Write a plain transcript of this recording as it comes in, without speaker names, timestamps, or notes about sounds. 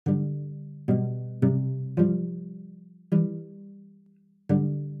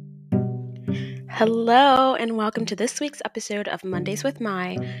Hello, and welcome to this week's episode of Mondays with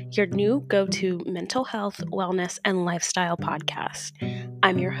My, your new go-to mental health, wellness, and lifestyle podcast.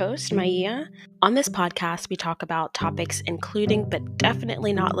 I'm your host, Maya. On this podcast, we talk about topics including, but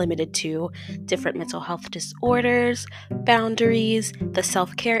definitely not limited to, different mental health disorders, boundaries, the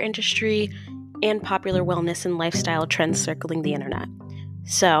self-care industry, and popular wellness and lifestyle trends circling the internet.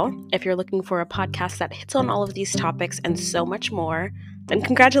 So, if you're looking for a podcast that hits on all of these topics and so much more, then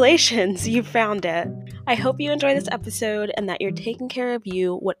congratulations, you found it. I hope you enjoy this episode and that you're taking care of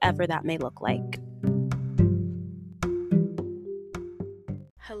you, whatever that may look like.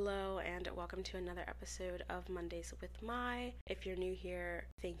 Hello, and welcome to another episode of Mondays with My. If you're new here,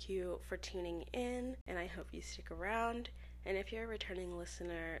 thank you for tuning in, and I hope you stick around. And if you're a returning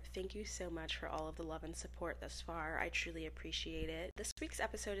listener, thank you so much for all of the love and support thus far. I truly appreciate it. This week's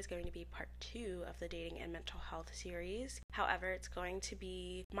episode is going to be part 2 of the dating and mental health series. However, it's going to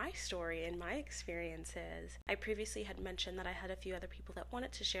be my story and my experiences. I previously had mentioned that I had a few other people that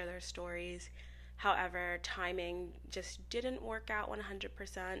wanted to share their stories. However, timing just didn't work out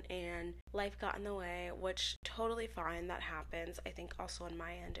 100% and life got in the way, which totally fine, that happens. I think also on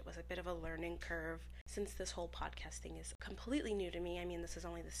my end, it was a bit of a learning curve since this whole podcast thing is completely new to me. I mean, this is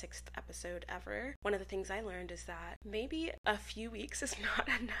only the 6th episode ever. One of the things I learned is that maybe a few weeks is not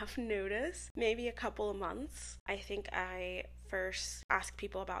enough notice, maybe a couple of months. I think I first asked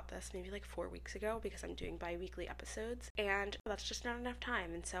people about this maybe like 4 weeks ago because I'm doing bi-weekly episodes, and that's just not enough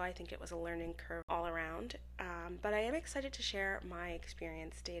time, and so I think it was a learning curve all around. But I am excited to share my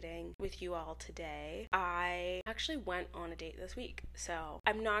experience dating with you all today. I actually went on a date this week, so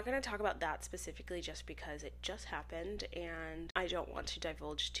I'm not going to talk about that specifically just because it just happened and I don't want to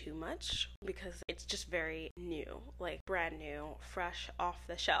divulge too much because it's just very new, like brand new, fresh off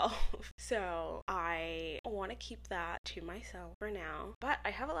the shelf. So I want to keep that to myself for now, but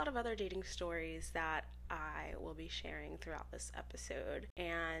I have a lot of other dating stories that I will be sharing throughout this episode,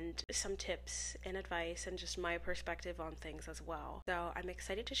 and some tips and advice and just my perspective on things as well. So I'm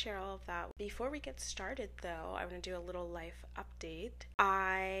excited to share all of that. Before we get started though, I want to do a little life update.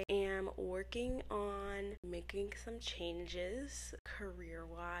 I am working on making some changes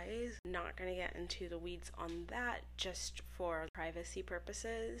career-wise. Not going to get into the weeds on that just for privacy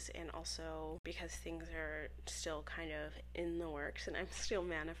purposes and also because things are still kind of in the works and I'm still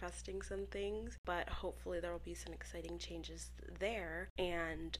manifesting some things, but hopefully there will be some exciting changes there.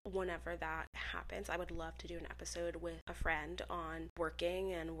 And whenever that happens, I would love to do an episode with a friend on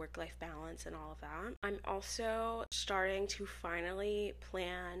working and work-life balance and all of that. I'm also starting to finally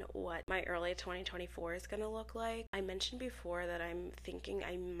plan what my early 2024 is going to look like. I mentioned before that I'm thinking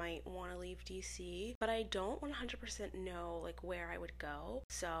I might want to leave DC, but I don't 100% know like where I would go.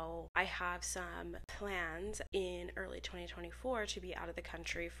 So I have some plans in early 2024 to be out of the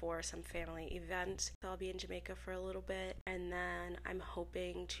country for some family events. So I'll be in Jamaica for a little bit, and then I'm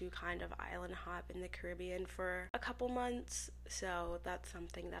hoping to kind of island hop in the Caribbean for a couple months. So that's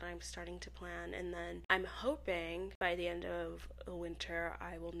something that I'm starting to plan, and then I'm hoping by the end of the winter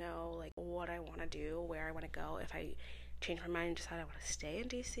I will know like what I want to do, where I want to go, if I change my mind and decide I want to stay in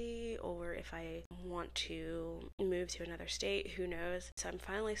DC or if I want to move to another state, who knows. So I'm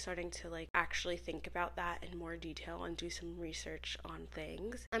finally starting to like actually think about that in more detail and do some research on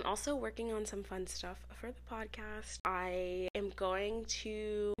things. I'm also working on some fun stuff for the podcast. I am going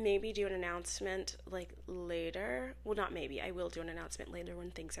to maybe do an announcement like later. Well, not maybe, I will do an announcement later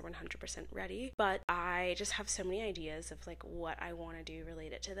when things are 100% ready, but I just have so many ideas of like what I want to do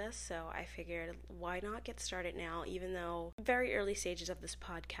related to this, so I figured why not get started now. Even though very early stages of this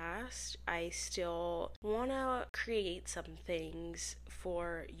podcast, I still want to create some things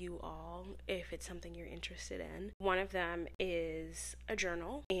for you all if it's something you're interested in. One of them is a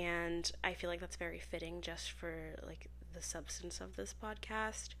journal, and I feel like that's very fitting just for like the substance of this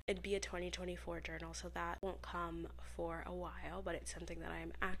podcast. It'd be a 2024 journal, so that won't come for a while, but it's something that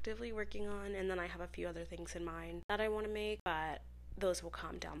I'm actively working on. And then I have a few other things in mind that I want to make, but those will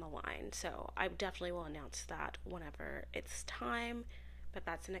come down the line. So I definitely will announce that whenever it's time. But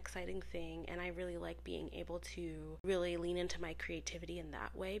that's an exciting thing, and I really like being able to really lean into my creativity in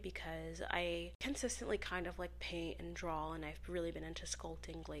that way because I consistently kind of like paint and draw, and I've really been into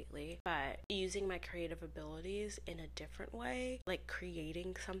sculpting lately. But using my creative abilities in a different way, like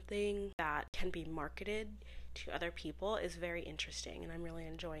creating something that can be marketed to other people, is very interesting, and I'm really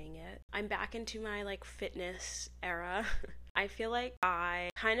enjoying it. I'm back into my like fitness era. I feel like I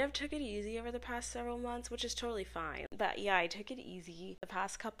kind of took it easy over the past several months, which is totally fine. But yeah, I took it easy the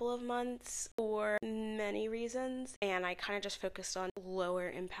past couple of months for many reasons, and I kind of just focused on lower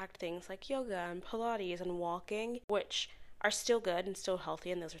impact things like yoga and Pilates and walking, which are still good and still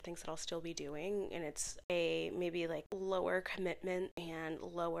healthy, and those are things that I'll still be doing, and it's a maybe like lower commitment and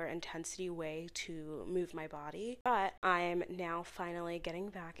lower intensity way to move my body. But I'm now finally getting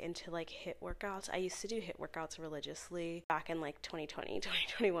back into like HIIT workouts. I used to do HIIT workouts religiously back in like 2020,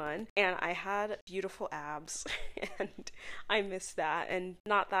 2021, and I had beautiful abs and I miss that. And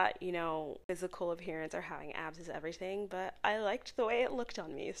not that, you know, physical appearance or having abs is everything, but I liked the way it looked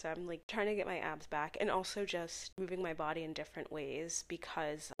on me, so I'm like trying to get my abs back, and also just moving my body in different ways,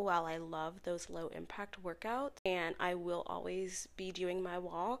 because while I love those low impact workouts and I will always be doing my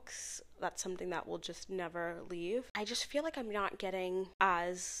walks, that's something that will just never leave, I just feel like I'm not getting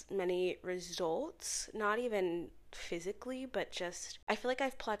as many results, not even physically, but just I feel like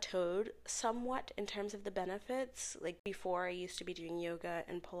I've plateaued somewhat in terms of the benefits. Like before, I used to be doing yoga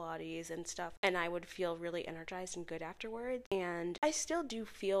and Pilates and stuff, and I would feel really energized and good afterwards, and I still do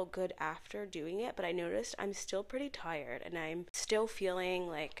feel good after doing it, but I noticed I'm still pretty tired and I'm still feeling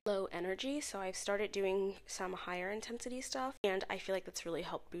like low energy. So I've started doing some higher intensity stuff, and I feel like that's really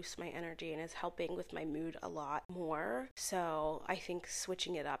helped boost my energy and is helping with my mood a lot more. So I think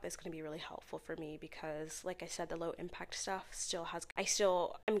switching it up is going to be really helpful for me, because like I said, the low impact stuff I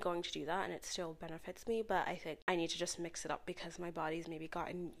still am going to do that and it still benefits me, but I think I need to just mix it up because my body's maybe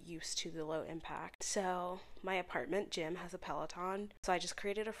gotten used to the low impact. So my apartment gym has a Peloton, so I just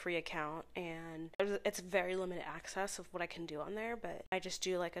created a free account, and it's very limited access of what I can do on there, but I just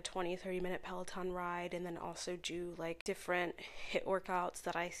do like a 20-30 minute Peloton ride, and then also do like different HIIT workouts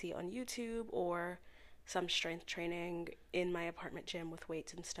that I see on YouTube, or some strength training in my apartment gym with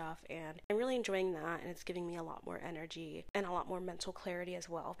weights and stuff, and I'm really enjoying that, and it's giving me a lot more energy and a lot more mental clarity as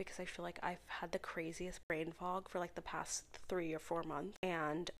well, because I feel like I've had the craziest brain fog for like the past 3 or 4 months,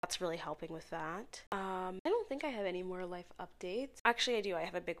 and that's really helping with that. I don't think I have any more life updates. Actually, I do. I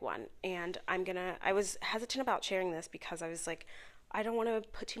have a big one, and I was hesitant about sharing this because I was like, I don't want to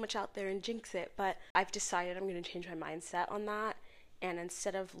put too much out there and jinx it, but I've decided I'm going to change my mindset on that. And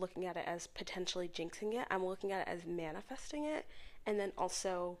instead of looking at it as potentially jinxing it, I'm looking at it as manifesting it, and then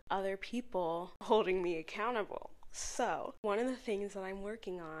also other people holding me accountable. So one of the things that I'm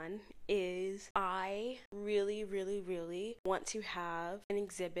working on is I really, really, really want to have an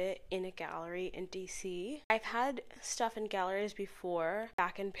exhibit in a gallery in DC. I've had stuff in galleries before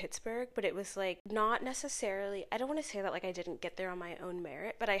back in Pittsburgh, but it was like not necessarily, I don't want to say that like I didn't get there on my own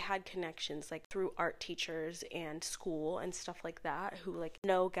merit, but I had connections like through art teachers and school and stuff like that who like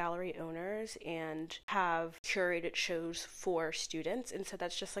know gallery owners and have curated shows for students. And so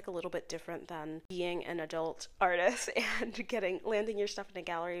that's just like a little bit different than being an adult artist and landing your stuff in a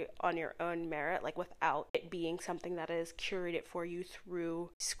gallery on your own merit, like without it being something that is curated for you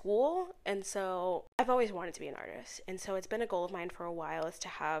through school. And so I've always wanted to be an artist, and so it's been a goal of mine for a while is to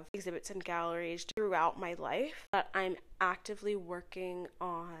have exhibits in galleries throughout my life, but I'm actively working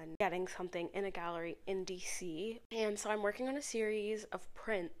on getting something in a gallery in DC. And so I'm working on a series of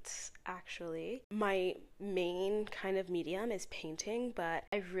prints, actually. My main kind of medium is painting, but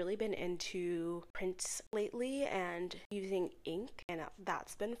I've really been into prints lately and using ink, and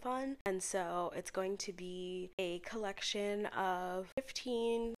that's been fun. And so it's going to be a collection of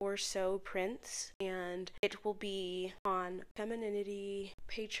 15 or so prints, and it will be on femininity,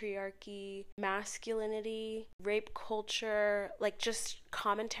 patriarchy, masculinity, rape culture, like just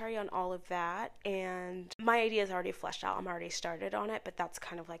commentary on all of that. And my idea is already fleshed out. I'm already started on it, but that's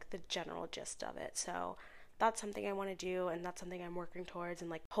kind of like the general gist of it. So that's something I want to do, and that's something I'm working towards, and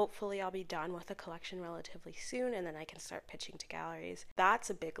like hopefully I'll be done with the collection relatively soon, and then I can start pitching to galleries.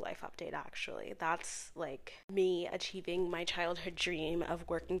 That's a big life update, actually. That's like me achieving my childhood dream of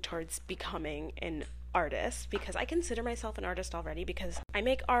working towards becoming an artist, because I consider myself an artist already, because I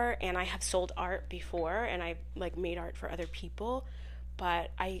make art and I have sold art before, and I like made art for other people, but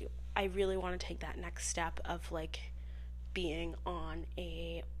I really want to take that next step of like being on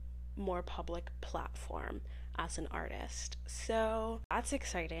a more public platform as an artist. So that's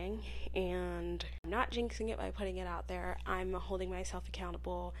exciting, and I'm not jinxing it by putting it out there. I'm holding myself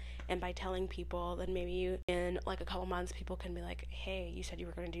accountable, and by telling people, then maybe in like a couple months people can be like, hey, you said you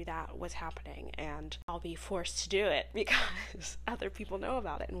were going to do that, what's happening? And I'll be forced to do it because other people know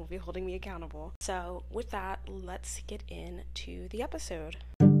about it and will be holding me accountable. So with that, let's get into the episode.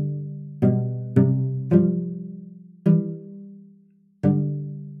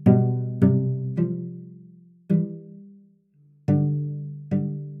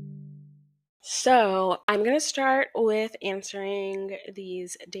 So, I'm going to start with answering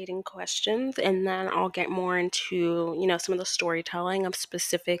these dating questions, and then I'll get more into, some of the storytelling of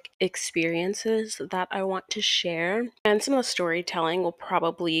specific experiences that I want to share. And some of the storytelling will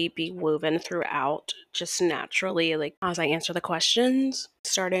probably be woven throughout just naturally, like as I answer the questions.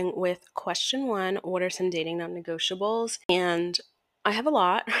 Starting with question 1, what are some dating non-negotiables? And I have a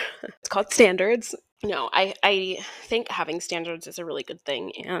lot. It's called standards. No, I think having standards is a really good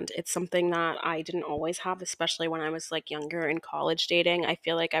thing, and it's something that I didn't always have, especially when I was like younger in college dating. I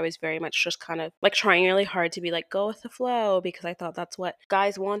feel like I was very much just kind of like trying really hard to be like go with the flow because I thought that's what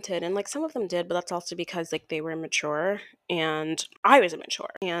guys wanted, and like some of them did, but that's also because like they were immature and I was immature,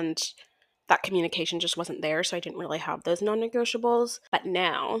 and that communication just wasn't there, so I didn't really have those non-negotiables. But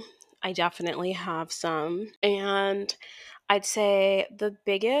now I definitely have some, and I'd say the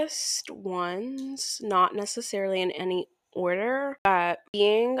biggest ones, not necessarily in any order, but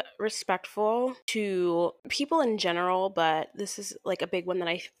being respectful to people in general, but this is like a big one that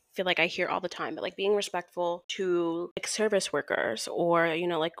I feel like I hear all the time, but like being respectful to like service workers or,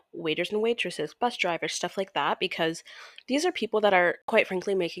 like waiters and waitresses, bus drivers, stuff like that, because these are people that are quite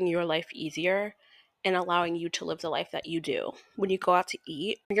frankly making your life easier and allowing you to live the life that you do. When you go out to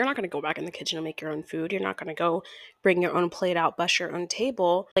eat, you're not going to go back in the kitchen and make your own food. You're not going to go bring your own plate out, bust your own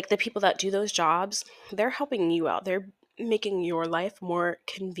table. Like the people that do those jobs, they're helping you out. They're making your life more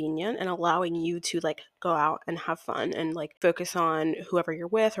convenient and allowing you to like go out and have fun and like focus on whoever you're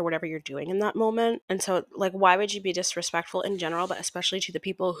with or whatever you're doing in that moment. And so like why would you be disrespectful in general, but especially to the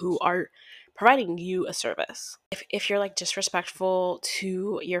people who are providing you a service? If you're like disrespectful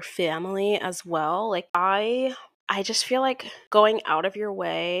to your family as well, like I just feel like going out of your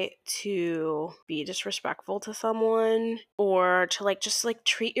way to be disrespectful to someone or to like just like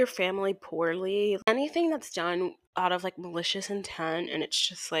treat your family poorly, anything that's done out of like malicious intent and it's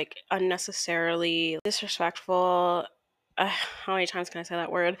just like unnecessarily disrespectful, how many times can I say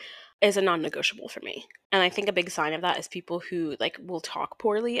that word, is a non-negotiable for me. And I think a big sign of that is people who like will talk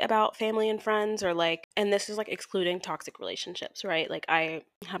poorly about family and friends, or like, and this is like excluding toxic relationships, right? Like I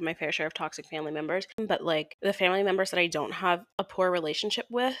have my fair share of toxic family members, but like the family members that I don't have a poor relationship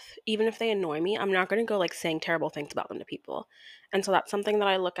with, even if they annoy me, I'm not going to go like saying terrible things about them to people. And so that's something that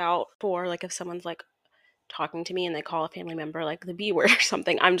I look out for. Like if someone's like talking to me and they call a family member like the B word or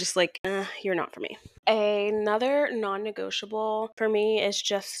something, I'm just like, you're not for me. Another non-negotiable for me is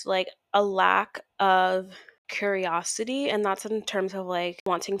just like a lack of curiosity, and that's in terms of like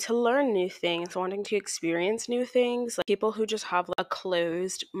wanting to learn new things, wanting to experience new things. Like people who just have a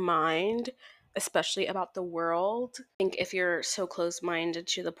closed mind, especially about the world. I think if you're so closed-minded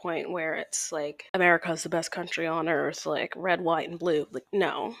to the point where it's like America's the best country on earth, like red, white, and blue, like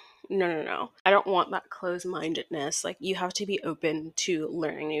no. No. I don't want that closed-mindedness. Like you have to be open to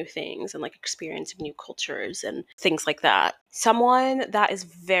learning new things and like experiencing new cultures and things like that. Someone that is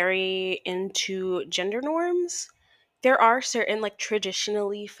very into gender norms. There are certain like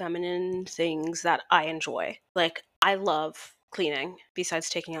traditionally feminine things that I enjoy. Like I love cleaning besides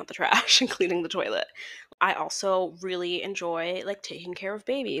taking out the trash and cleaning the toilet. I also really enjoy like taking care of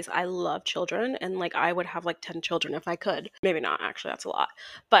babies. I love children and like I would have like 10 children if I could. Maybe not, actually, that's a lot.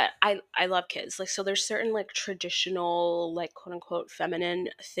 But I love kids. Like so there's certain like traditional like quote unquote feminine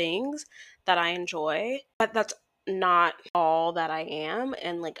things that I enjoy. But that's not all that I am,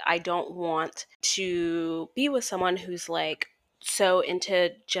 and like I don't want to be with someone who's like so into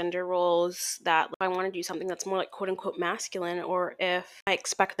gender roles that if I want to do something that's more like quote unquote masculine, or if I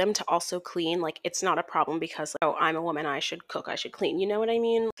expect them to also clean, like it's not a problem because like, oh, I'm a woman, I should cook, I should clean, you know what I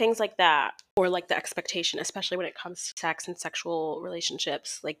mean? Things like that. Or like the expectation, especially when it comes to sex and sexual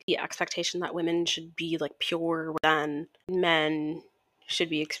relationships, like the expectation that women should be like pure than men should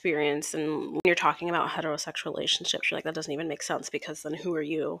be experienced. And when you're talking about heterosexual relationships, you're like, that doesn't even make sense because then who are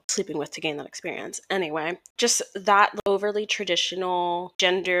you sleeping with to gain that experience? Anyway, just that overly traditional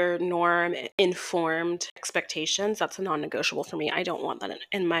gender norm informed expectations, that's a non-negotiable for me. I don't want that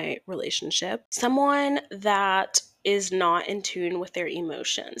in my relationship. Someone that is not in tune with their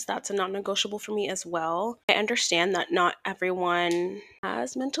emotions, that's a non-negotiable for me as well. I understand that not everyone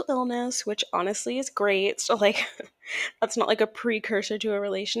has mental illness, which honestly is great. So like that's not like a precursor to a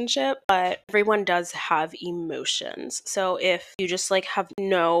relationship, but everyone does have emotions. So if you just like have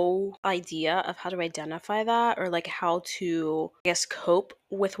no idea of how to identify that or like how to, I guess, cope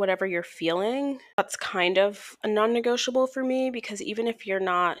with whatever you're feeling, that's kind of a non-negotiable for me, because even if you're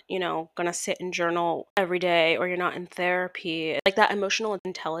not, gonna sit and journal every day or you're not in therapy, like that emotional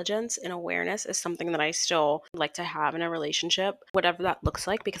intelligence and awareness is something that I still like to have in a relationship, whatever that looks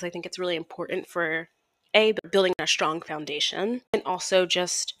like, because I think it's really important for building a strong foundation, and also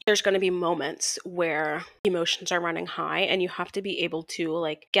just there's going to be moments where emotions are running high and you have to be able to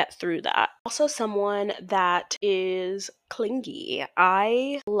like get through that. Also someone that is clingy.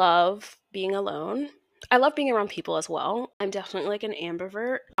 I love being alone. I love being around people as well. I'm definitely like an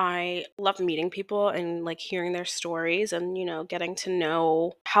ambivert. I love meeting people and like hearing their stories and, getting to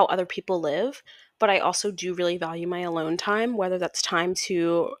know how other people live. But I also do really value my alone time, whether that's time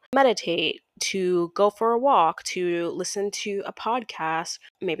to meditate, to go for a walk, to listen to a podcast.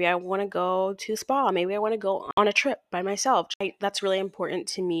 Maybe I want to go to the spa. Maybe I want to go on a trip by myself. That's really important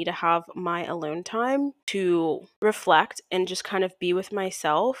to me to have my alone time to reflect and just kind of be with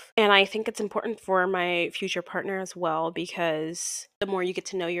myself. And I think it's important for my future partner as well, because the more you get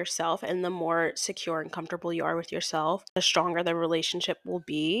to know yourself and the more secure and comfortable you are with yourself, the stronger the relationship will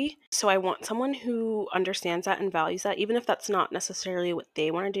be. So I want someone who understands that and values that, even if that's not necessarily what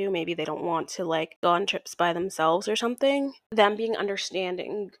they want to do. Maybe they don't want to like go on trips by themselves or something. Them being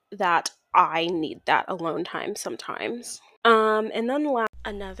understanding that I need that alone time sometimes. And then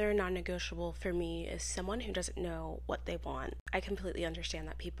another non-negotiable for me is someone who doesn't know what they want. I completely understand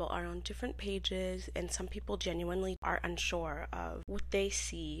that people are on different pages and some people genuinely are unsure of what they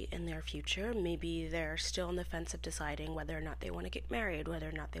see in their future. Maybe they're still on the fence of deciding whether or not they want to get married, whether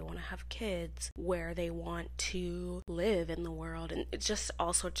or not they want to have kids, where they want to live in the world, and it's just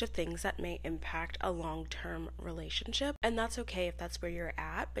all sorts of things that may impact a long-term relationship. And that's okay if that's where you're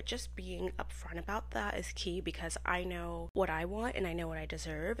at, but just being upfront about that is key, because I know what I want and I know what I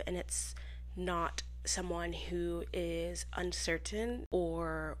deserve, and it's not someone who is uncertain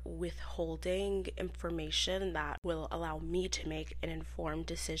or withholding information that will allow me to make an informed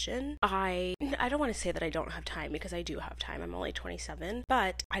decision. I don't want to say that I don't have time, because I do have time. I'm only 27,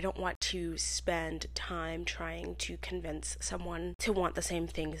 but I don't want to spend time trying to convince someone to want the same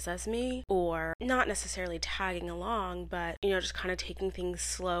things as me, or not necessarily tagging along, but just kind of taking things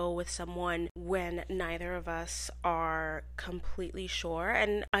slow with someone when neither of us are completely sure.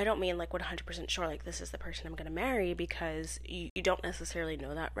 And I don't mean like 100% sure, like this is the person I'm going to marry, because you don't necessarily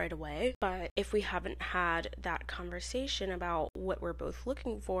know that right away. But if we haven't had that conversation about what we're both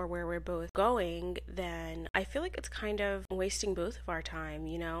looking for, where we're both going, then I feel like it's kind of wasting both of our time.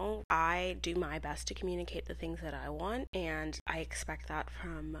 I do my best to communicate the things that I want, and I expect that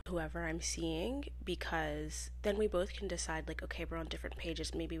from whoever I'm seeing, because then we both can decide like, okay, we're on different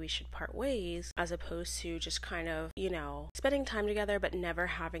pages, maybe we should part ways, as opposed to just kind of, spending time together but never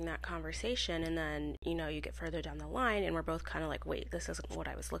having that conversation. And then, you get further down the line and we're both kind of like, wait, this isn't what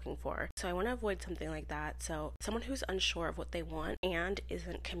I was looking for. So I want to avoid something like that. So someone who's unsure of what they want and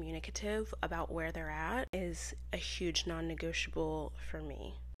isn't communicative about where they're at is a huge non-negotiable for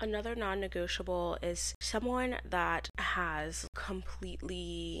me. Another non-negotiable is someone that has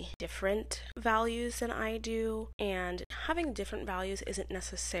completely different values than I do. And having different values isn't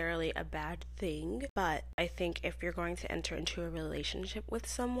necessarily a bad thing, but I think if you're going to enter into a relationship with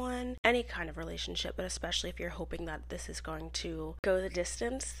someone, any kind of relationship, but especially if you're hoping that this is going to go the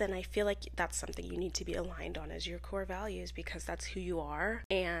distance, then I feel like that's something you need to be aligned on as your core values, because that's who you are.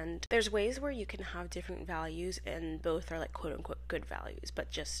 And there's ways where you can have different values and both are like quote unquote good values, but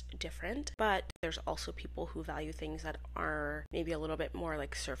just different. But there's also people who value things that are maybe a little bit more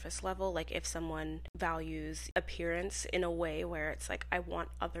like surface level. Like if someone values appearance in a way where it's like, I want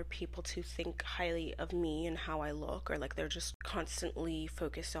other people to think highly of me and how I look, or like they're just constantly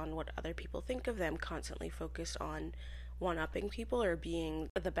focused on what other people think of them, constantly focused on one-upping people or being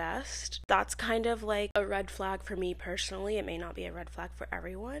the best, that's kind of like a red flag for me personally. It may not be a red flag for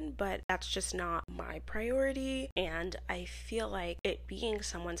everyone, but that's just not my priority. And I feel like it being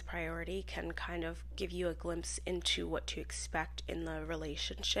someone's priority can kind of give you a glimpse into what to expect in the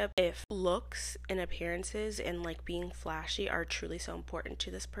relationship. If looks and appearances and like being flashy are truly so important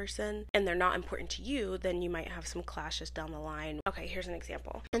to this person and they're not important to you, then you might have some clashes down the line. Okay, here's an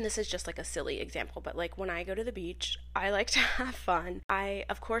example. And this is just like a silly example, but like when I go to the beach, I like to have fun.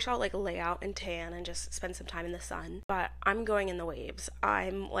 Of course, I'll like lay out and tan and just spend some time in the sun, but I'm going in the waves.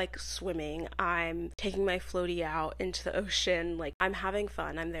 I'm like swimming. I'm taking my floaty out into the ocean. Like I'm having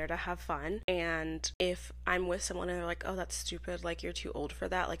fun. I'm there to have fun. And if I'm with someone and they're like, oh, that's stupid, like you're too old for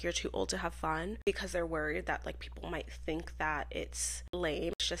that, like you're too old to have fun, because they're worried that like people might think that it's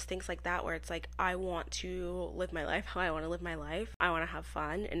lame. It's just things like that where it's like, I want to live my life how I want to live my life. I want to have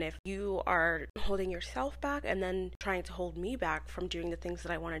fun. And if you are holding yourself back and then trying to hold me back from doing the things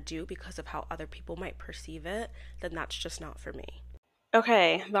that I want to do because of how other people might perceive it, then that's just not for me.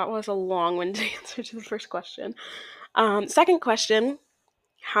 Okay, that was a long-winded answer to the first question. Second question,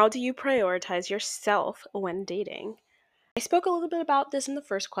 how do you prioritize yourself when dating? I spoke a little bit about this in the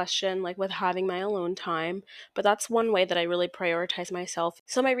first question, like with having my alone time, but that's one way that I really prioritize myself.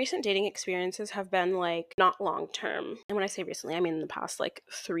 So my recent dating experiences have been like not long term. And when I say recently, I mean in the past like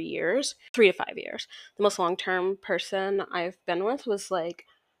 3 years, 3 to 5 years. The most long term person I've been with was like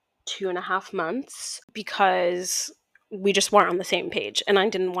 2.5 months because we just weren't on the same page and I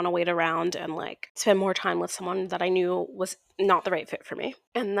didn't want to wait around and like spend more time with someone that I knew was not the right fit for me.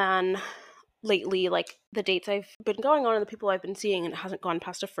 And then lately, like the dates I've been going on and the people I've been seeing, and it hasn't gone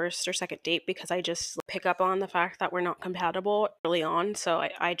past a first or second date because I just pick up on the fact that we're not compatible early on. So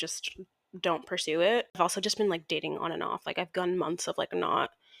I just don't pursue it. I've also just been like dating on and off. Like I've gone months of like not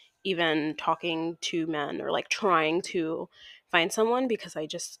even talking to men or like trying to find someone because I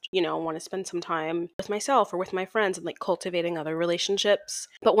just, want to spend some time with myself or with my friends and like cultivating other relationships.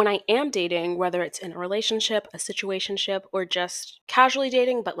 But when I am dating, whether it's in a relationship, a situationship, or just casually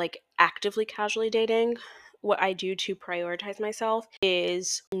dating, but like actively casually dating, what I do to prioritize myself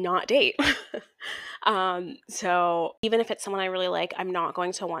is not date. So even if it's someone I really like, I'm not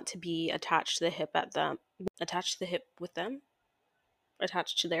going to want to be attached to the hip attached to the hip with them,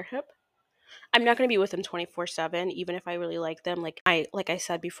 attached to their hip. I'm not going to be with them 24/7 even if I really like them. Like I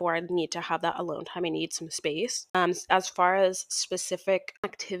said before, I need to have that alone time. I need some space. As far as specific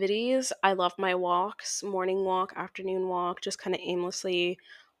activities, I love my walks, morning walk, afternoon walk, just kind of aimlessly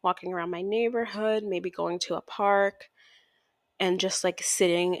walking around my neighborhood, maybe going to a park and just like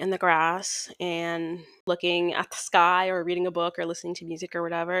sitting in the grass and looking at the sky or reading a book or listening to music or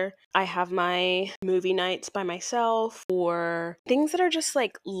whatever. I have my movie nights by myself or things that are just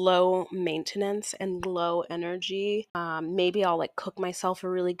like low maintenance and low energy. Maybe I'll like cook myself a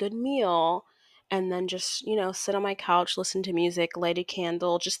really good meal and then just, sit on my couch, listen to music, light a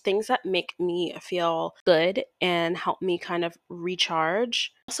candle, just things that make me feel good and help me kind of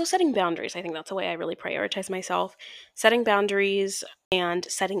recharge. Also, setting boundaries. I think that's a way I really prioritize myself. Setting boundaries and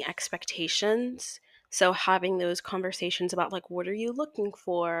setting expectations. So having those conversations about like, what are you looking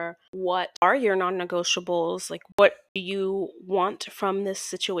for? What are your non-negotiables? Like, what do you want from this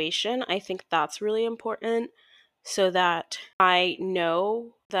situation? I think that's really important so that I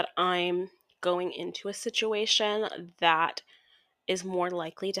know that I'm going into a situation that is more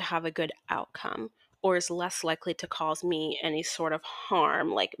likely to have a good outcome or is less likely to cause me any sort of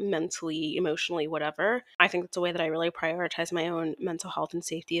harm, like mentally, emotionally, whatever. I think that's a way that I really prioritize my own mental health and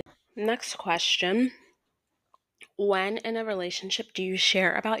safety. Next question. When in a relationship do you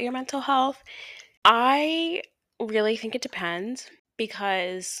share about your mental health? I really think it depends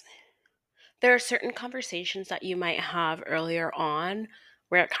because there are certain conversations that you might have earlier on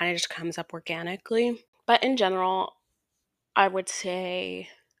where it kind of just comes up organically. But in general, I would say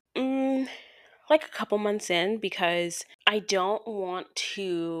like a couple months in because I don't want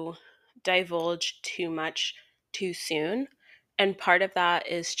to divulge too much too soon. And part of that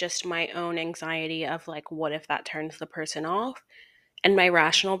is just my own anxiety of like, what if that turns the person off? And my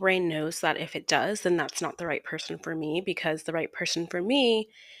rational brain knows that if it does, then that's not the right person for me because the right person for me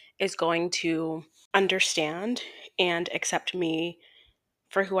is going to understand and accept me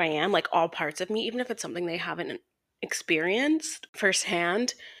for who I am, like all parts of me, even if it's something they haven't experienced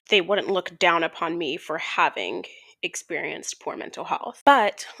firsthand, they wouldn't look down upon me for having experienced poor mental health.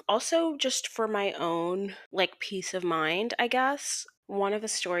 But also just for my own like peace of mind, I guess. One of the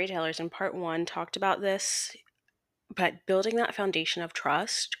storytellers in part one talked about this, but building that foundation of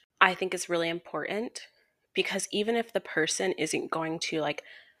trust, I think is really important because even if the person isn't going to like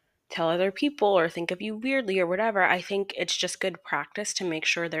tell other people or think of you weirdly or whatever, I think it's just good practice to make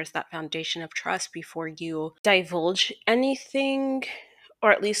sure there's that foundation of trust before you divulge anything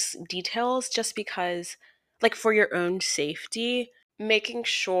or at least details, just because, like, for your own safety, making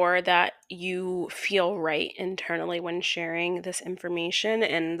sure that you feel right internally when sharing this information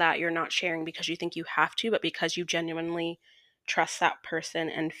and that you're not sharing because you think you have to, but because you genuinely trust that person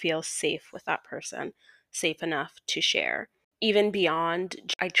and feel safe with that person, safe enough to share even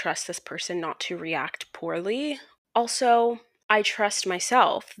beyond, I trust this person not to react poorly. Also, I trust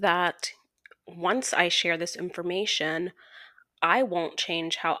myself that once I share this information, I won't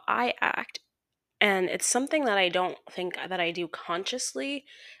change how I act. And it's something that I don't think that I do consciously,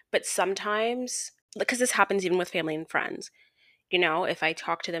 but sometimes, because this happens even with family and friends, if I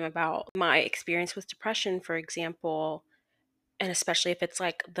talk to them about my experience with depression, for example, and especially if it's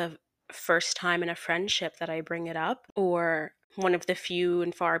like the first time in a friendship that I bring it up, or one of the few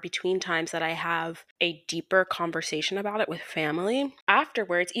and far between times that I have a deeper conversation about it with family.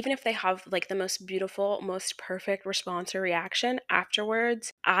 Afterwards, even if they have like the most beautiful, most perfect response or reaction,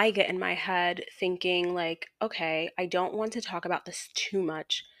 afterwards, I get in my head thinking like, okay, I don't want to talk about this too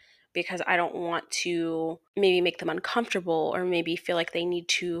much, because I don't want to maybe make them uncomfortable or maybe feel like they need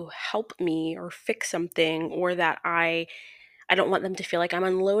to help me or fix something, or that I don't want them to feel like I'm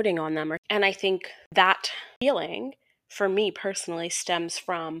unloading on them. And I think that feeling for me personally stems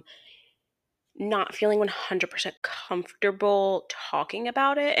from not feeling 100% comfortable talking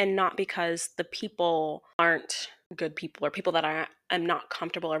about it, and not because the people aren't good people or people that I'm not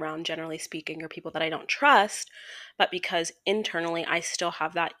comfortable around, generally speaking, or people that I don't trust, but because internally I still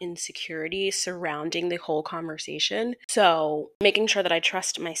have that insecurity surrounding the whole conversation. So making sure that I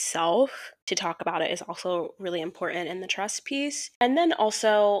trust myself to talk about it is also really important in the trust piece. And then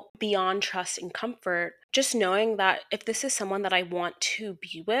also beyond trust and comfort, just knowing that if this is someone that I want to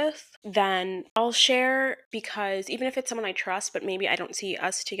be with, then I'll share, because even if it's someone I trust, but maybe I don't see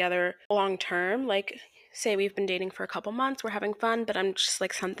us together long term, like say we've been dating for a couple months, we're having fun, but I'm just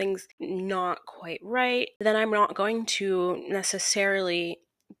like, something's not quite right, then I'm not going to necessarily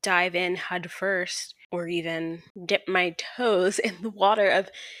dive in head first or even dip my toes in the water of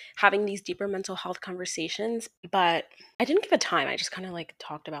having these deeper mental health conversations. But I didn't give a time. I just kind of like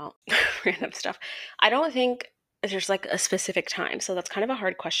talked about random stuff. I don't think there's like a specific time. So that's kind of a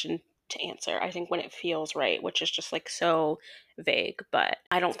hard question to answer. I think when it feels right, which is just like so vague, but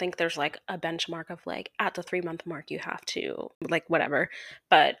I don't think there's like a benchmark of like at the 3-month mark you have to like whatever.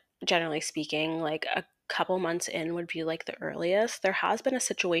 But generally speaking, like a couple months in would be like the earliest. There has been a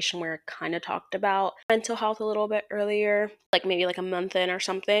situation where I kind of talked about mental health a little bit earlier, like maybe like a month in or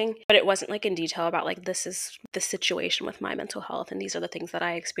something, but it wasn't like in detail about like, this is the situation with my mental health and these are the things that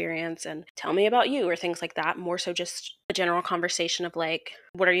I experience and tell me about you, or things like that. More so just a general conversation of like,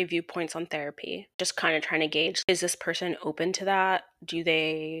 what are your viewpoints on therapy? Just kind of trying to gauge, is this person open to that? Do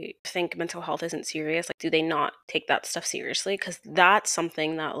they think mental health isn't serious? Like, do they not take that stuff seriously? Because that's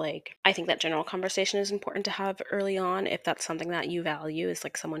something that like, I think that general conversation is important to have early on, if that's something that you value, is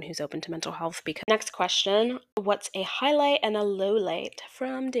like someone who's open to mental health. Because next question, what's a highlight and a low light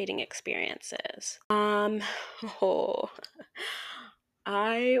from dating experiences?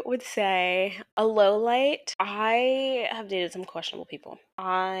 I would say a low light. I have dated some questionable people.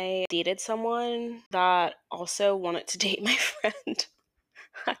 I dated someone that also wanted to date my friend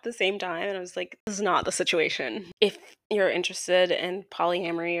at the same time, and I was like, this is not the situation. If you're interested in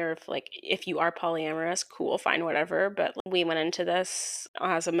polyamory, or if you are polyamorous, cool, fine, whatever. But we went into this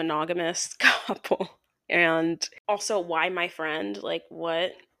as a monogamous couple. And also, why my friend? Like,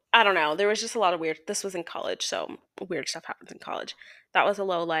 what? I don't know. There was just a lot of weird. This was in college, so weird stuff happens in college. That was a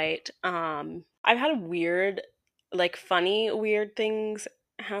low light. I've had weird, like funny, weird things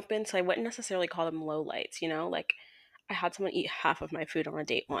happen, so I wouldn't necessarily call them low lights. Like I had someone eat half of my food on a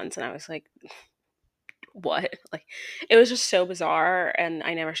date once, and I was like, what? Like, it was just so bizarre, and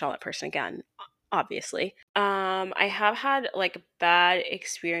I never saw that person again, obviously. I have had like bad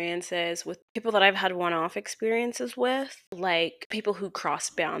experiences with people that I've had one-off experiences with, like people who cross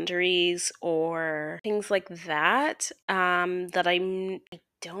boundaries or things like that, that I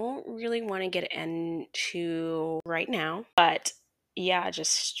don't really want to get into right now. But yeah,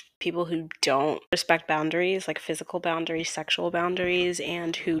 just people who don't respect boundaries, like physical boundaries, sexual boundaries,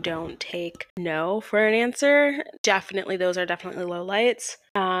 and who don't take no for an answer. Those are definitely low lights.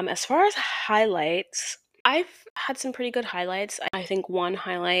 As far as highlights, I've had some pretty good highlights. I think one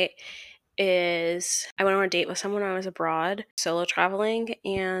highlight is I went on a date with someone when I was abroad, solo traveling,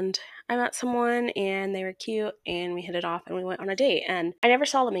 and I met someone and they were cute and we hit it off and we went on a date, and I never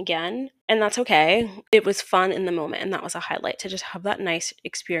saw them again, and that's okay. It was fun in the moment, and that was a highlight, to just have that nice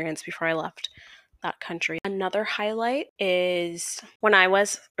experience before I left that country. Another highlight is when I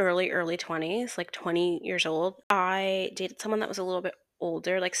was early 20s, like 20 years old, I dated someone that was a little bit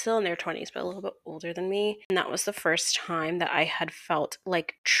older, like still in their 20s, but a little bit older than me. And that was the first time that I had felt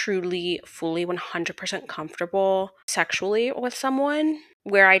like truly, fully 100% comfortable sexually with someone,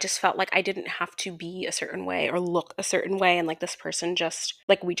 where I just felt like I didn't have to be a certain way or look a certain way. And like this person just,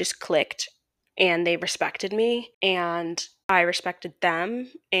 like, we just clicked and they respected me and I respected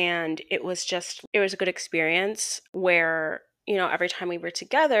them. And it was a good experience where, every time we were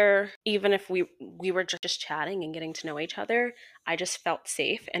together, even if we were just chatting and getting to know each other, I just felt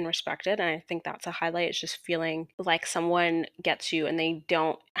safe and respected. And I think that's a highlight, is just feeling like someone gets you and they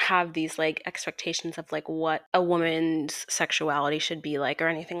don't have these like expectations of like what a woman's sexuality should be like or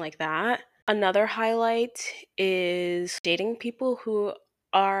anything like that. Another highlight is dating people who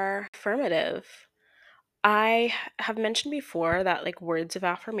are affirmative. I have mentioned before that like words of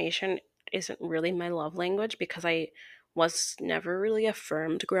affirmation isn't really my love language, because I was never really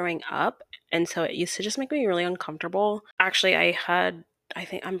affirmed growing up, and so it used to just make me really uncomfortable. Actually,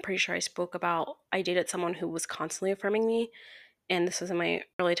 I'm pretty sure I spoke about, I dated someone who was constantly affirming me, and this was in my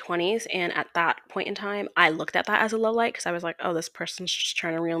early 20s, and at that point in time, I looked at that as a low light because I was like, oh, this person's just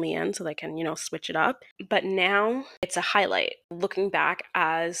trying to reel me in so they can, switch it up. But now it's a highlight. Looking back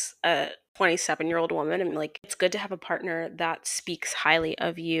as a 27-year-old woman, I'm like, it's good to have a partner that speaks highly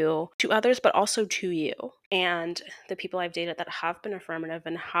of you to others, but also to you. And the people I've dated that have been affirmative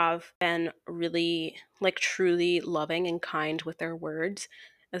and have been really, like, truly loving and kind with their words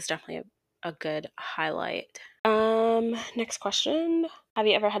is definitely a good highlight. Next question. Have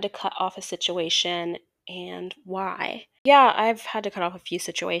you ever had to cut off a situation and why? Yeah, I've had to cut off a few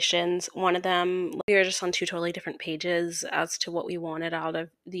situations. One of them, we were just on two totally different pages as to what we wanted out of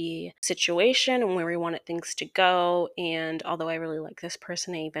the situation and where we wanted things to go. And although I really like this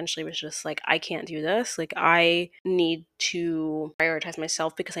person, I eventually was just like, I can't do this. Like, I need to prioritize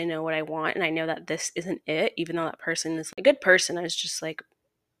myself because I know what I want and I know that this isn't it. Even though that person is a good person, I was just like,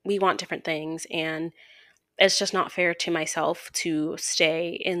 we want different things, and it's just not fair to myself to stay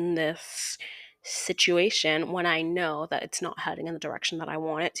in this situation when I know that it's not heading in the direction that I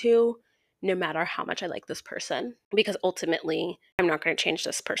want it to, no matter how much I like this person, because ultimately I'm not going to change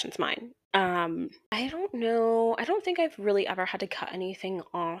this person's mind. I don't know. I don't think I've really ever had to cut anything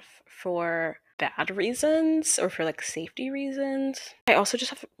off for bad reasons or for like safety reasons. I also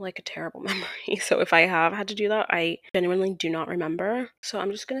just have like a terrible memory. So if I have had to do that, I genuinely do not remember. So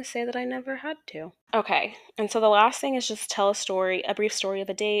I'm just going to say that I never had to. Okay. And so the last thing is just tell a brief story of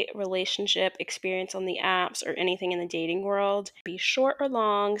a date, relationship, experience on the apps, or anything in the dating world. Be short or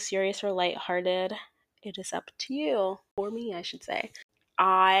long, serious or lighthearted. It is up to you. Or me, I should say.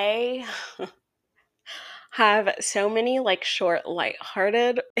 I have so many like short,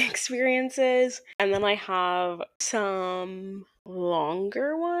 lighthearted experiences, and then I have some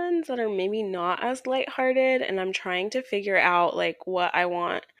longer ones that are maybe not as lighthearted, and I'm trying to figure out like what I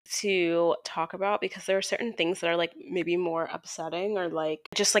want to talk about because there are certain things that are like maybe more upsetting or like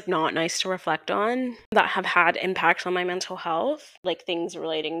just like not nice to reflect on that have had impacts on my mental health, like things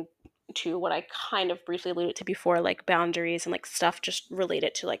relating to what I kind of briefly alluded to before, like boundaries and like stuff just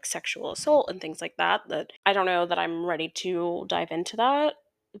related to like sexual assault and things like that, that I don't know that I'm ready to dive into that.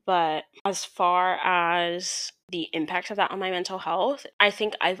 But as far as the impact of that on my mental health, I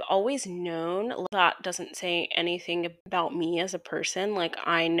think I've always known that doesn't say anything about me as a person. Like,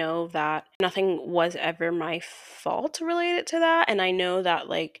 I know that nothing was ever my fault related to that. And I know that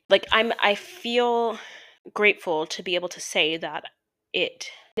I feel grateful to be able to say that it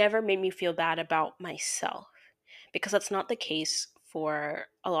never made me feel bad about myself, because that's not the case for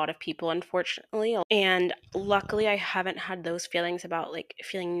a lot of people, unfortunately. And luckily, I haven't had those feelings about like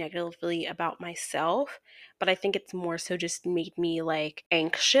feeling negatively about myself. But I think it's more so just made me like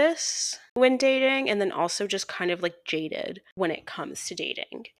anxious when dating, and then also just kind of like jaded when it comes to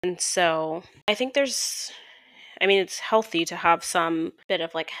dating. And so I think it's healthy to have some bit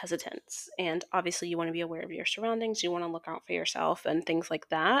of like hesitance. And obviously, you want to be aware of your surroundings, you want to look out for yourself and things like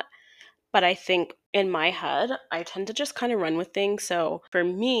that. But I think in my head, I tend to just kind of run with things. So for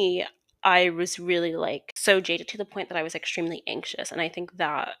me, I was really like so jaded to the point that I was extremely anxious. And I think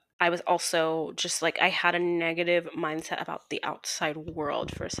that I was also just like, I had a negative mindset about the outside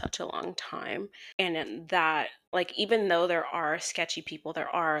world for such a long time. And that, like, even though there are sketchy people, there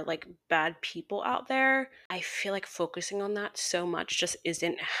are like bad people out there, I feel like focusing on that so much just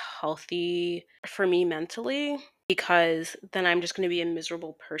isn't healthy for me mentally, because then I'm just going to be a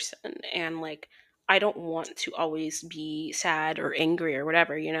miserable person. And like, I don't want to always be sad or angry or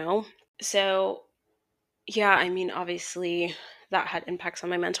whatever, you know? So, yeah, obviously that had impacts on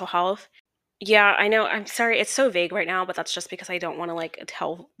my mental health. Yeah, I know. I'm sorry. It's so vague right now, but that's just because I don't want to like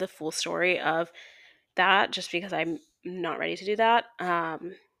tell the full story of that, just because I'm not ready to do that.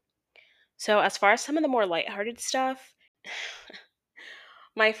 So as far as some of the more lighthearted stuff,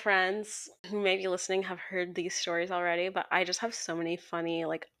 my friends who may be listening have heard these stories already, but I just have so many funny,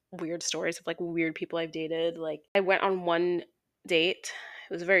 like, weird stories of like weird people I've dated. Like, I went on one date.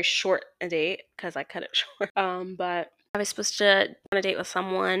 It was a very short date because I cut it short. But I was supposed to go on a date with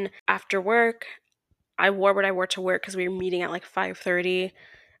someone after work. I wore what I wore to work because we were meeting at like 5:30.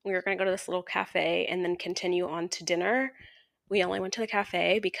 We were going to go to this little cafe and then continue on to dinner. We only went to the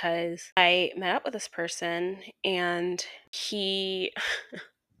cafe because I met up with this person and he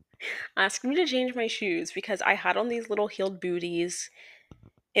asked me to change my shoes because I had on these little heeled booties.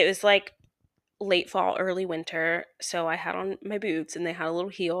 It was like late fall, early winter, so I had on my boots and they had a little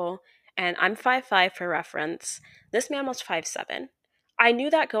heel. And I'm 5'5" for reference. This man was 5'7". I knew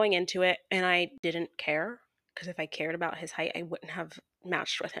that going into it, and I didn't care, because if I cared about his height, I wouldn't have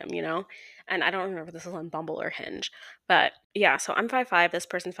matched with him, you know? And I don't remember if this was on Bumble or Hinge. But yeah, so I'm 5'5", this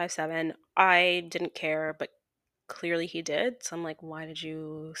person's 5'7". I didn't care, but clearly he did. So I'm like, why did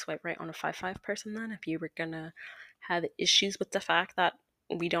you swipe right on a 5'5" person then if you were gonna have issues with the fact that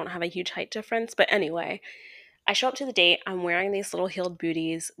we don't have a huge height difference? But anyway, I show up to the date. I'm wearing these little heeled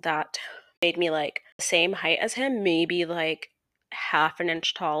booties that made me like the same height as him, maybe like half an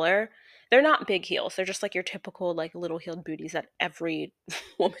inch taller. They're not big heels. They're just like your typical like little heeled booties that every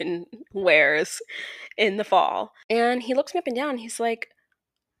woman wears in the fall. And he looks me up and down. He's like,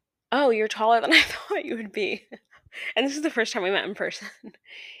 "Oh, you're taller than I thought you would be." And this is the first time we met in person.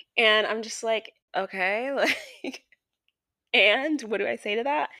 And I'm just like, "Okay." Like, and what do I say to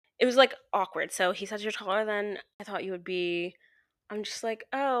that? It was like awkward. So he says, "You're taller than I thought you would be." I'm just like,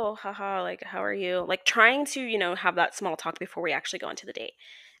 "Oh, haha, like, how are you?" Like, trying to, have that small talk before we actually go into the date.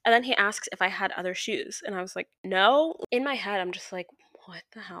 And then he asks if I had other shoes. And I was like, "No." In my head, I'm just like, "What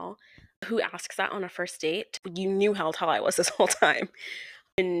the hell? Who asks that on a first date? You knew how tall I was this whole time."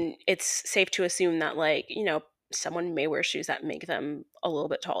 And it's safe to assume that, like, someone may wear shoes that make them a little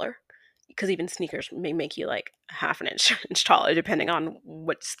bit taller. Because even sneakers may make you like half an inch taller, depending on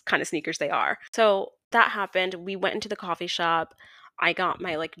what kind of sneakers they are. So that happened. We went into the coffee shop. I got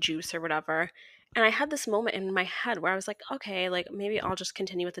my like juice or whatever. And I had this moment in my head where I was like, okay, like maybe I'll just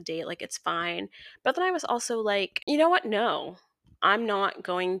continue with the date. Like it's fine. But then I was also like, you know what? No, I'm not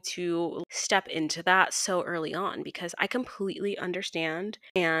going to step into that so early on because I completely understand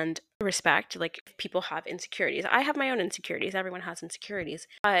and respect like if people have insecurities. I have my own insecurities. Everyone has insecurities.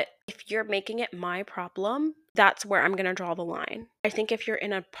 But if you're making it my problem, that's where I'm going to draw the line. I think if you're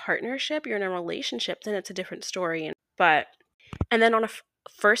in a partnership, you're in a relationship, then it's a different story. And then on a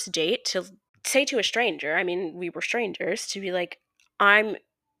first date to say to a stranger, I mean, we were strangers, to be like, I'm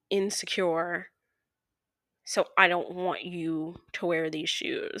insecure, so I don't want you to wear these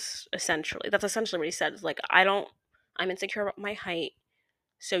shoes, essentially. That's essentially what he said. It's like, I'm insecure about my height,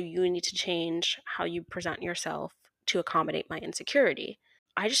 so you need to change how you present yourself to accommodate my insecurity.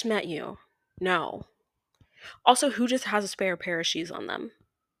 I just met you. No. Also, who just has a spare pair of shoes on them?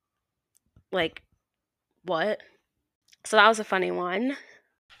 Like, what? So that was a funny one.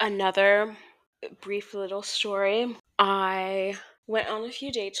 Another brief little story. I went on a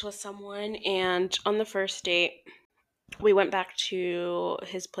few dates with someone, and on the first date, we went back to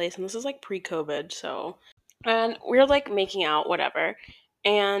his place, and this is like pre-COVID, and we were like making out, whatever,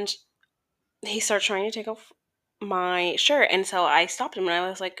 and he started trying to take off my shirt, and so I stopped him, and I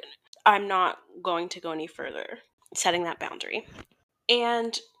was like, I'm not going to go any further, setting that boundary.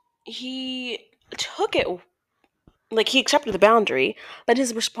 And he took it, like, he accepted the boundary, but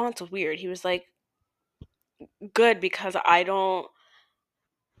his response was weird. He was like, good, because I don't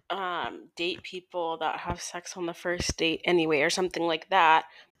date people that have sex on the first date anyway, or something like that.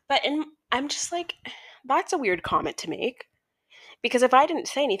 But I'm just like, that's a weird comment to make. Because if I didn't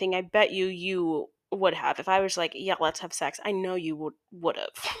say anything, I bet you would have. If I was like, yeah, let's have sex, I know you would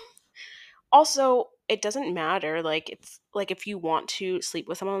have. Also, it doesn't matter. Like, it's like if you want to sleep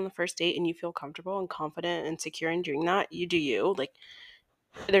with someone on the first date and you feel comfortable and confident and secure in doing that, you do you. Like,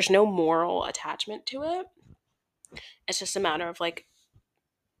 there's no moral attachment to it. It's just a matter of like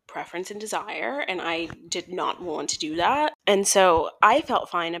preference and desire, and I did not want to do that. And so I felt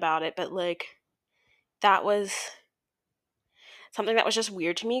fine about it, but like that was something that was just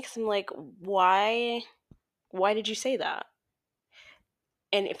weird to me because I'm like, why did you say that?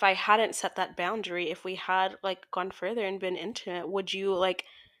 And if I hadn't set that boundary, if we had like gone further and been intimate, would you like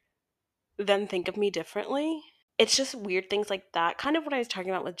then think of me differently? It's just weird things like that. Kind of what I was talking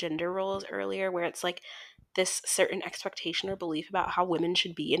about with gender roles earlier, where it's like this certain expectation or belief about how women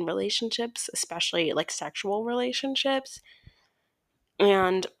should be in relationships, especially like sexual relationships.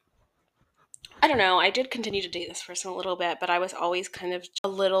 And I don't know, I did continue to date this person a little bit, but I was always kind of a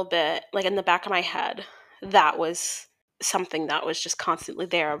little bit like in the back of my head, that was something that was just constantly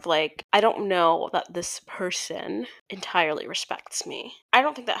there of like, I don't know that this person entirely respects me. I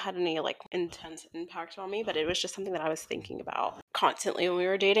don't think that had any like intense impact on me, but it was just something that I was thinking about constantly when we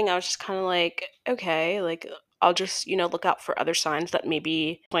were dating. I was just kind of like, okay, like I'll just, look out for other signs that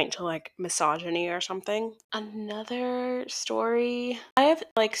maybe point to like misogyny or something. Another story, I have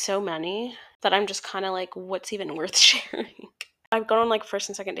like so many that I'm just kind of like, what's even worth sharing? I've gone on like first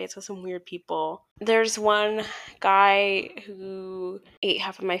and second dates with some weird people. There's one guy who ate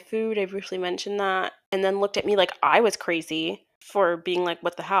half of my food. I briefly mentioned that. And then looked at me like I was crazy for being like,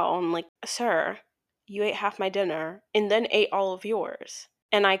 what the hell? I'm like, sir, you ate half my dinner and then ate all of yours.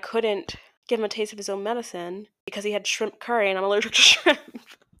 And I couldn't give him a taste of his own medicine because he had shrimp curry and I'm allergic to shrimp.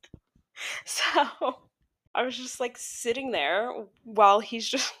 So I was just like sitting there while he's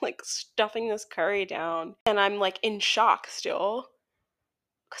just like stuffing this curry down. And I'm like in shock still.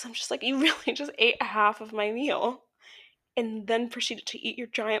 because I'm just like, you really just ate half of my meal and then proceeded to eat your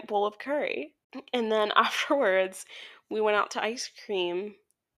giant bowl of curry. And then afterwards, we went out to ice cream,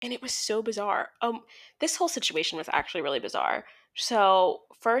 and it was so bizarre. This whole situation was actually really bizarre. So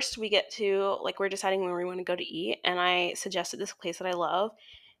first we get to, like, we're deciding where we want to go to eat, and I suggested this place that I love,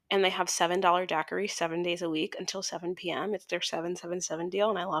 and they have $7 daiquiris 7 days a week until 7 p.m. It's their 777 deal,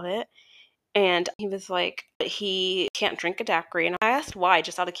 and I love it. And he was like, he can't drink a daiquiri. And I asked why,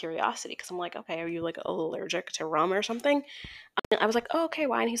 just out of curiosity, because I'm like, okay, are you like allergic to rum or something? And I was like, oh, okay,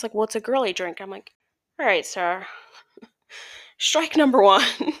 why? And he's like, well, it's a girly drink. I'm like, all right, sir. Strike number one.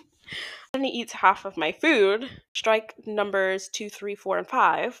 And he eats half of my food. Strike numbers 2, 3, 4, and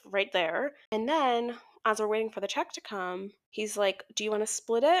 5 right there. And then, as we're waiting for the check to come, he's like, do you want to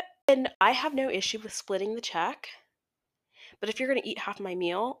split it? And I have no issue with splitting the check. But if you're going to eat half my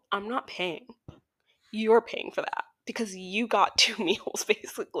meal, I'm not paying. You're paying for that because you got 2 meals,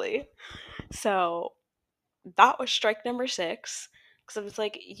 basically. So that was strike number 6. Because I was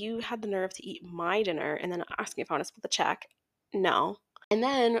like, you had the nerve to eat my dinner and then ask me if I want to split the check. No. And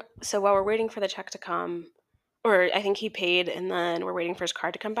then, so while we're waiting for the check to come, or I think he paid, and then we're waiting for his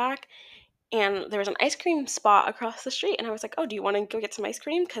card to come back, and there was an ice cream spot across the street, and I was like, oh, do you want to go get some ice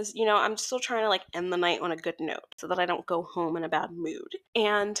cream? Because, you know, I'm still trying to, like, end the night on a good note so that I don't go home in a bad mood.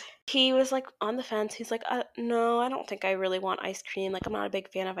 And he was, like, on the fence. He's like, no, I don't think I really want ice cream. Like, I'm not a big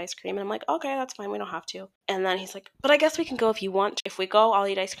fan of ice cream. And I'm like, okay, that's fine. We don't have to. And then he's like, but I guess we can go if you want. If we go, I'll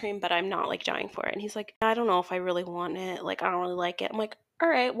eat ice cream, but I'm not, like, dying for it. And he's like, I don't know if I really want it. Like, I don't really like it. I'm like, all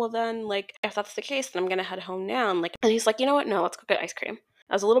right, well then, like, if that's the case, then I'm gonna head home now. And, like, and he's like, you know what? No, let's go get ice cream.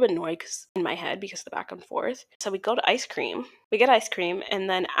 I was a little bit annoyed in my head because of the back and forth. So we go to ice cream. We get ice cream, and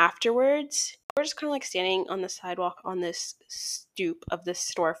then afterwards, we're just kind of like standing on the sidewalk on this stoop of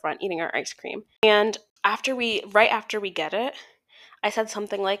this storefront eating our ice cream. And right after we get it, I said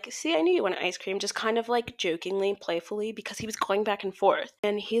something like, see, I knew you wanted ice cream, just kind of like jokingly, playfully, because he was going back and forth.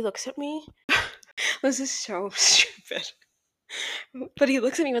 And he looks at me. This is so stupid. But he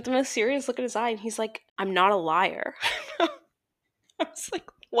looks at me with the most serious look in his eye, and he's like, I'm not a liar. I was like,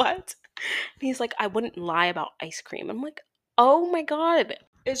 what? And he's like, I wouldn't lie about ice cream. I'm like, oh my God.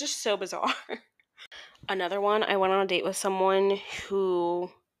 It's just so bizarre. Another one, I went on a date with someone who,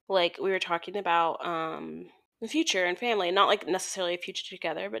 like, we were talking about the future and family. Not, like, necessarily a future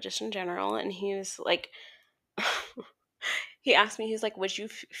together, but just in general. And he was like, he asked me, he's like, would you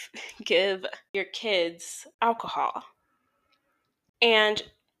give your kids alcohol? And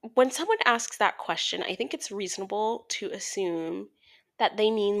when someone asks that question, I think it's reasonable to assume that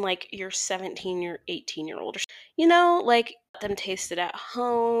they mean like your 17 or 18-year-old, you know, like let them taste it at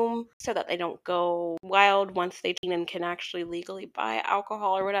home so that they don't go wild once they and can actually legally buy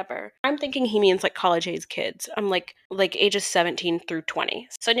alcohol or whatever. I'm thinking he means like college age kids. I'm like ages 17 through 20.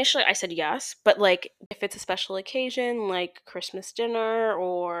 So initially I said yes, but like if it's a special occasion like Christmas dinner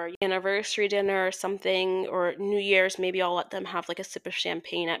or anniversary dinner or something, or New Year's, maybe I'll let them have like a sip of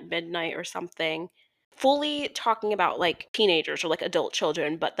champagne at midnight or something. Fully talking about like teenagers or like adult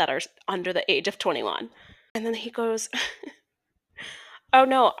children, but that are under the age of 21. And then he goes, oh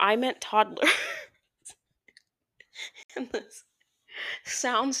no, I meant toddler. And this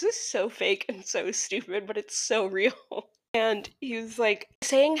sounds just so fake and so stupid, but it's so real. And he was like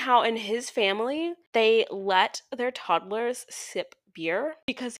saying how in his family, they let their toddlers sip beer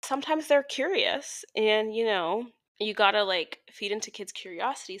because sometimes they're curious and, you know, you gotta like feed into kids'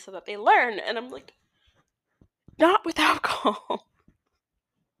 curiosity so that they learn. And I'm like, not with alcohol.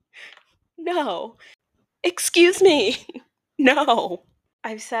 No. Excuse me. No.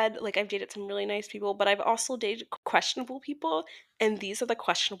 I've said, like, I've dated some really nice people, but I've also dated questionable people, and these are the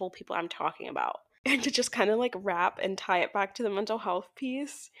questionable people I'm talking about. And to just kind of, like, wrap and tie it back to the mental health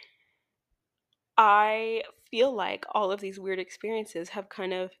piece, I feel like all of these weird experiences have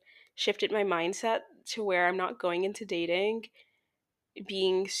kind of shifted my mindset to where I'm not going into dating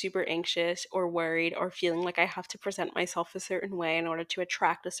being super anxious or worried or feeling like I have to present myself a certain way in order to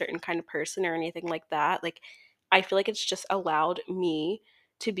attract a certain kind of person or anything like that. Like, I feel like it's just allowed me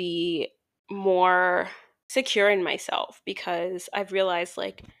to be more secure in myself because I've realized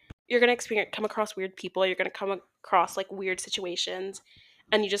like you're going to come across weird people, you're going to come across like weird situations,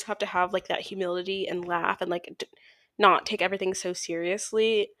 and you just have to have like that humility and laugh and like not take everything so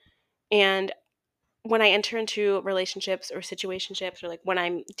seriously. And when I enter into relationships or situationships or like when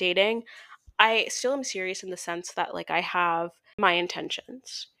I'm dating, I still am serious in the sense that like I have my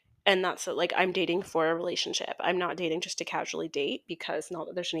intentions. And that's like I'm dating for a relationship. I'm not dating just to casually date because not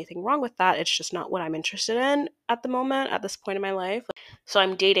that there's anything wrong with that. It's just not what I'm interested in at the moment, at this point in my life. So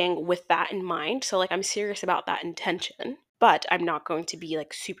I'm dating with that in mind. So like I'm serious about that intention. but I'm not going to be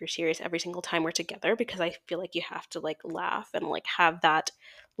like super serious every single time we're together, because I feel like you have to like laugh and like have that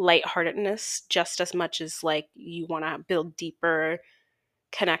lightheartedness just as much as like you want to build deeper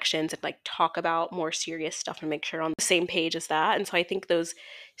connections and like talk about more serious stuff and make sure you're on the same page as that. And so I think those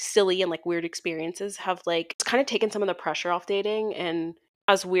silly and like weird experiences have like it's kind of taken some of the pressure off dating. And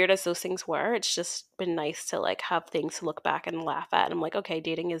as weird as those things were, it's just been nice to like have things to look back and laugh at. And I'm like, okay,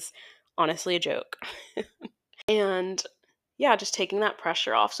 dating is honestly a joke. And yeah, just taking that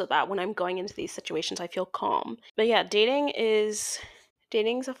pressure off so that when I'm going into these situations I feel calm. But yeah, dating's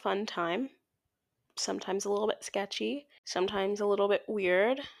a fun time. Sometimes a little bit sketchy, sometimes a little bit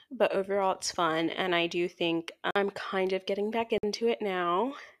weird, but overall it's fun. And I do think I'm kind of getting back into it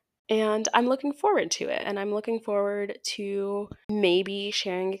now. And I'm looking forward to it. And I'm looking forward to maybe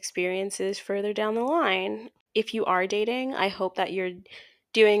sharing experiences further down the line. If you are dating, I hope that you're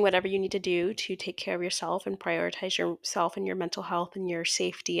doing whatever you need to do to take care of yourself and prioritize yourself and your mental health and your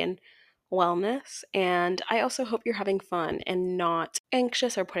safety and wellness. And I also hope you're having fun and not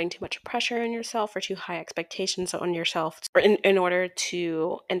anxious or putting too much pressure on yourself or too high expectations on yourself in order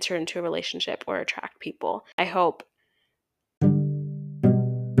to enter into a relationship or attract people. I hope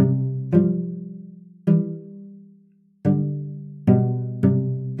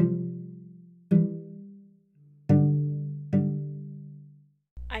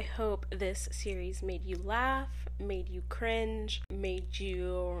this series made you laugh, made you cringe, made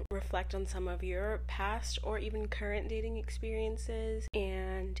you reflect on some of your past or even current dating experiences.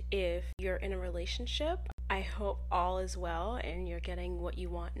 And if you're in a relationship, I hope all is well and you're getting what you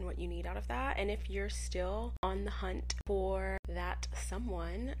want and what you need out of that. And if you're still on the hunt for that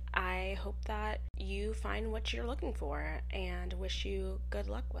someone, I hope that you find what you're looking for and wish you good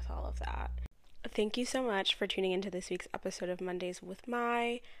luck with all of that. Thank you so much for tuning into this week's episode of Mondays with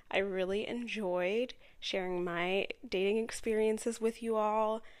Mai. I really enjoyed sharing my dating experiences with you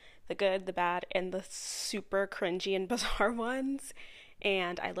all, the good, the bad, and the super cringy and bizarre ones.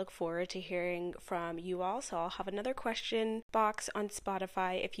 And I look forward to hearing from you all. So I'll have another question box on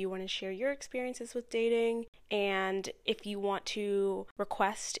Spotify if you want to share your experiences with dating. And if you want to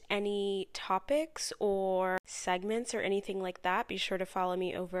request any topics or segments or anything like that, be sure to follow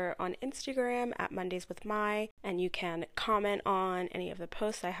me over on Instagram at Mondays with Mai. And you can comment on any of the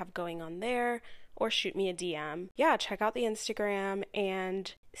posts I have going on there or shoot me a DM. Yeah, check out the Instagram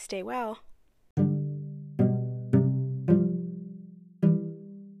and stay well.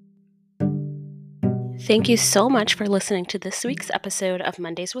 Thank you so much for listening to this week's episode of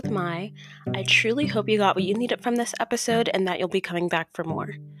Mondays with Mai. I truly hope you got what you needed from this episode and that you'll be coming back for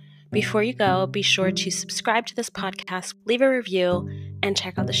more. Before you go, be sure to subscribe to this podcast, leave a review, and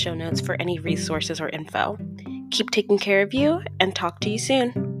check out the show notes for any resources or info. Keep taking care of you, and talk to you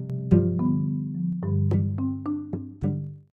soon.